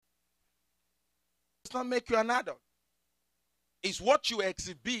does not make you an adult. It's what you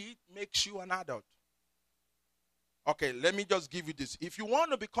exhibit makes you an adult. Okay, let me just give you this. If you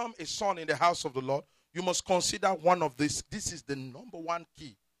want to become a son in the house of the Lord, you must consider one of this. This is the number one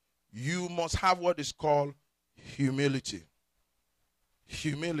key. You must have what is called humility.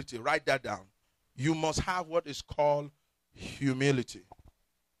 Humility. Write that down. You must have what is called humility.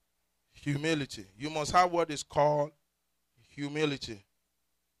 Humility. You must have what is called humility.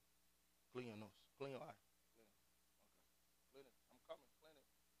 Clean your nose. Clean your eye. Clean it. I'm coming. Clean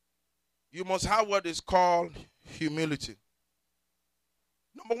it. You must have what is called humility.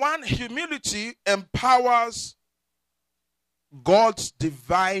 Number one, humility empowers God's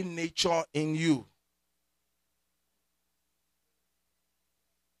divine nature in you.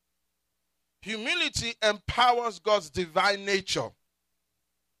 Humility empowers God's divine nature.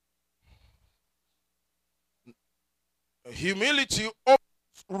 Humility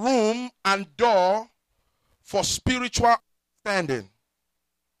opens room and door for spiritual understanding.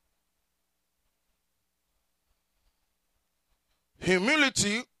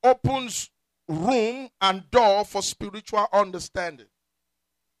 Humility opens room and door for spiritual understanding.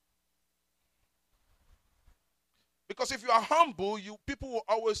 Because if you are humble, people will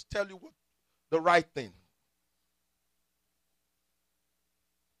always tell you the right thing.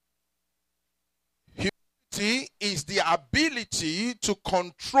 Humility is the ability to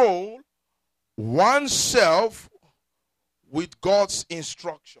control oneself with God's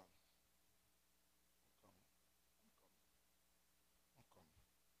instruction.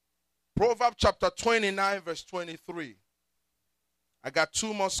 Proverbs chapter 29 verse 23. I got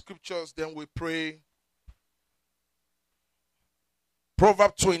two more scriptures, then we pray.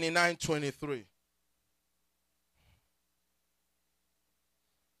 Proverbs 29, 23.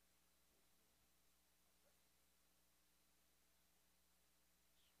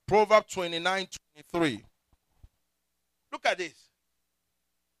 Proverbs 29, 23. Look at this.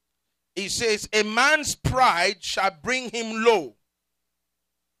 It says, a man's pride shall bring him low,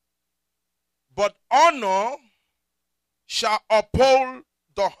 but honor shall uphold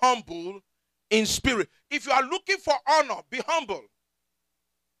the humble in spirit. If you are looking for honor, be humble.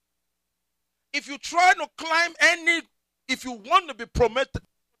 If you try to climb if you want to be promoted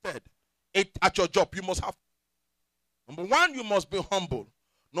at your job, you must have. Number one, you must be humble.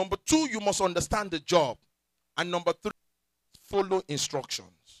 Number two, you must understand the job. And number three, follow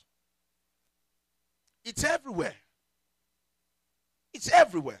instructions. It's everywhere. It's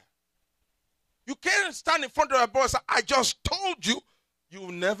everywhere. You can't stand in front of a boss and say, I just told you, you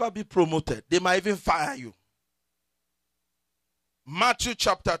will never be promoted. They might even fire you. Matthew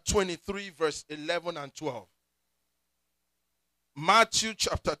chapter 23 verse 11 and 12. Matthew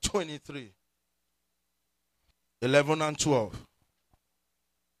chapter 23, 11 and 12.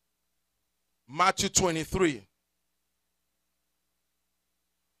 Matthew 23.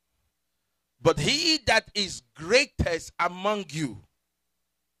 But he that is greatest among you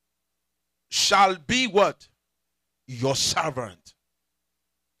shall be what? Your servant.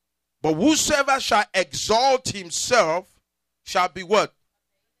 But whosoever shall exalt himself shall be what?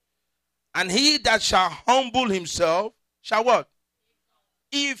 And he that shall humble himself shall what?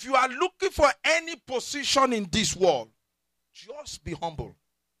 If you are looking for any position in this world, just be humble.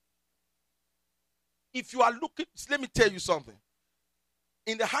 If you are looking, let me tell you something.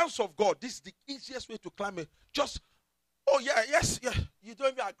 In the house of God, this is the easiest way to climb it. Just, oh yeah, yes, yeah. You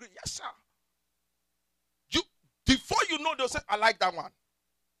don't even agree. Yes, sir. Before you know, they'll say, I like that one.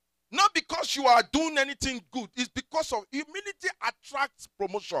 Not because you are doing anything good. It's because of humility attracts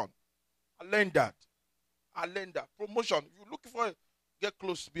promotion. I learned that. Promotion. If you're looking for it, get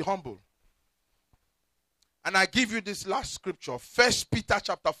close. Be humble. And I give you this last scripture. 1 Peter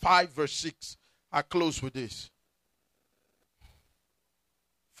chapter 5 verse 6. I close with this.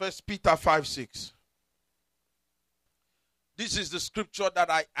 1 Peter 5, 6. This is the scripture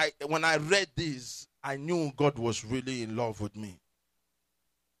that I when I read this, I knew God was really in love with me.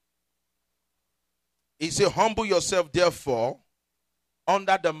 He said, humble yourself, therefore,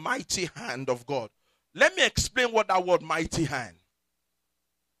 under the mighty hand of God. Let me explain what that word mighty hand.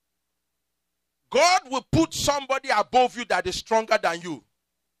 God will put somebody above you that is stronger than you.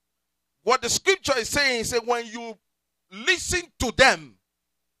 What the scripture is saying is that when you listen to them,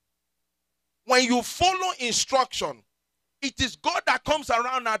 when you follow instruction, it is God that comes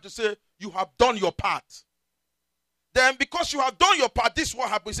around now to say, you have done your part. Then because you have done your part, this is what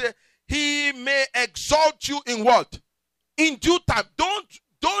happens. Say, he may exalt you in what? In due time.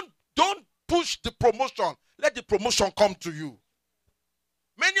 Don't push the promotion. Let the promotion come to you.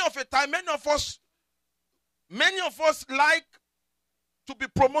 Many of us like to be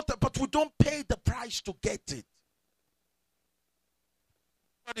promoted, but we don't pay the price to get it.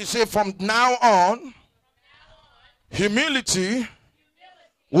 Somebody say, from now on, humility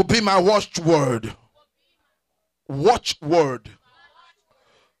will be my watchword. Watchword.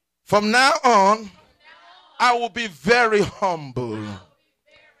 From now on, I will be very humble.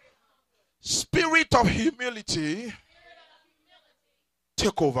 Spirit of humility,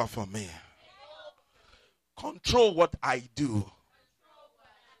 take over for me. Control what I do.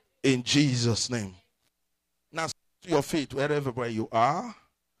 In Jesus' name. Now, stand to your feet wherever you are.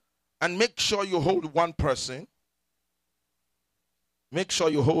 And make sure you hold one person. Make sure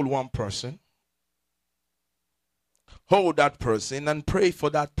you hold one person. Hold that person and pray for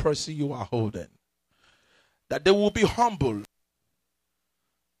that person you are holding. That they will be humble.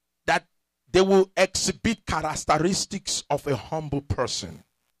 That they will exhibit characteristics of a humble person.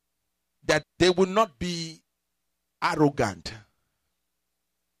 That they will not be arrogant.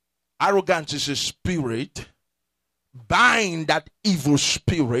 Arrogance is a spirit. Bind that evil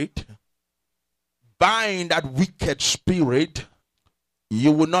spirit. Bind that wicked spirit.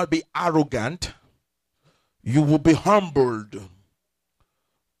 You will not be arrogant. You will be humbled.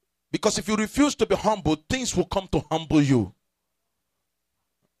 Because if you refuse to be humbled, things will come to humble you.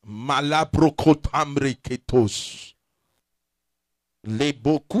 Malabrokotamre ketos.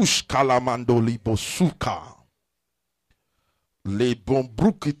 Lebokush kalamando libosuka.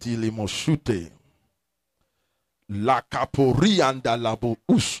 Lebombrukiti limosute. La caporianda labo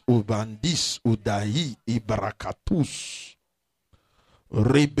us ubandis udahi ibrakatus.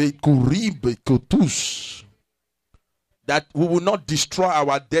 Rebekuribe kotus. That we will not destroy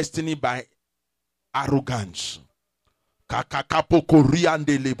our destiny by arrogance.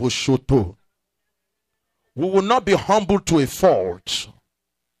 Kakakapokoriande leboshoto. We will not be humble to a fault.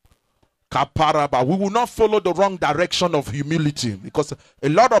 Kaparaba. We will not follow the wrong direction of humility. Because a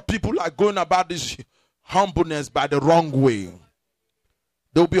lot of people are going about this humbleness by the wrong way.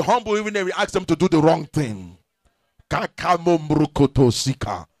 They will be humble even if we ask them to do the wrong thing.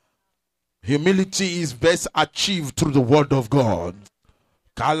 Kakamomrukotosika. Humility is best achieved through the word of God.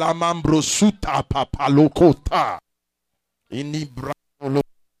 Kalamambro suta papalokota. Inibralo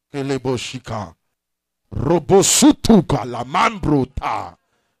keleboshika. Robosutu kalamambrota.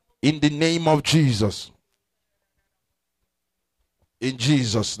 In the name of Jesus. In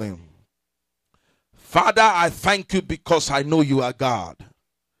Jesus' name. Father, I thank you because I know you are God.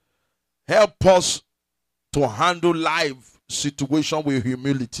 Help us to handle life situation with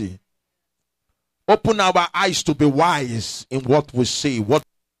humility. Open our eyes to be wise in what we say. What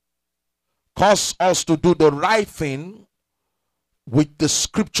cause us to do the right thing with the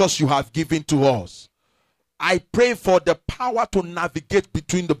scriptures you have given to us. I pray for the power to navigate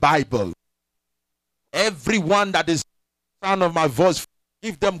between the Bible. Everyone that is the sound of my voice,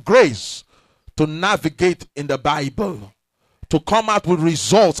 give them grace to navigate in the Bible, to come out with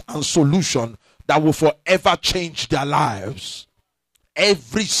results and solutions that will forever change their lives.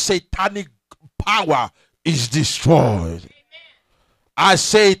 Every satanic power is destroyed. I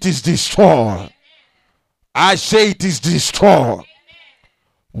say it is destroyed. I say it is destroyed.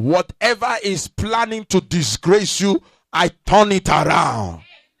 Whatever is planning to disgrace you, I turn it around.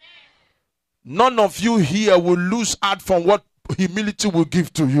 None of you here will lose out from what humility will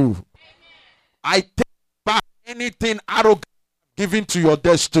give to you. I take back anything arrogant given to your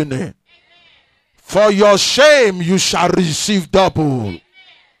destiny. For your shame, you shall receive double.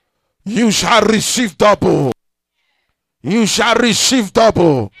 You shall receive double. You shall receive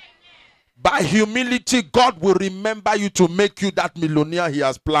double. By humility, God will remember you to make you that millionaire he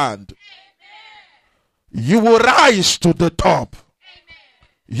has planned. You will rise to the top.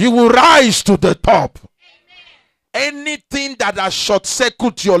 You will rise to the top. Anything that has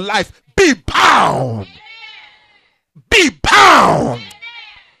short-circuited your life, be bound. Be bound.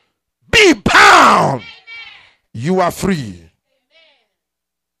 Be bound. You are free.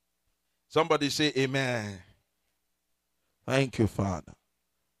 Somebody say amen. Thank you, Father.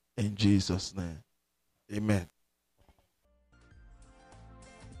 In Jesus' name. Amen.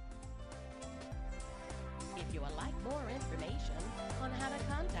 If you would like more information on how to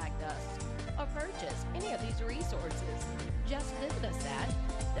contact us or purchase any of these resources, just visit us at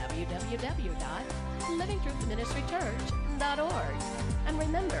www.livingtruthministrychurch.org. And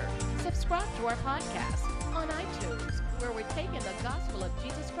remember, subscribe to our podcast on iTunes, where we're taking the gospel of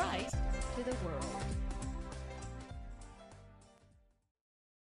Jesus Christ to the world.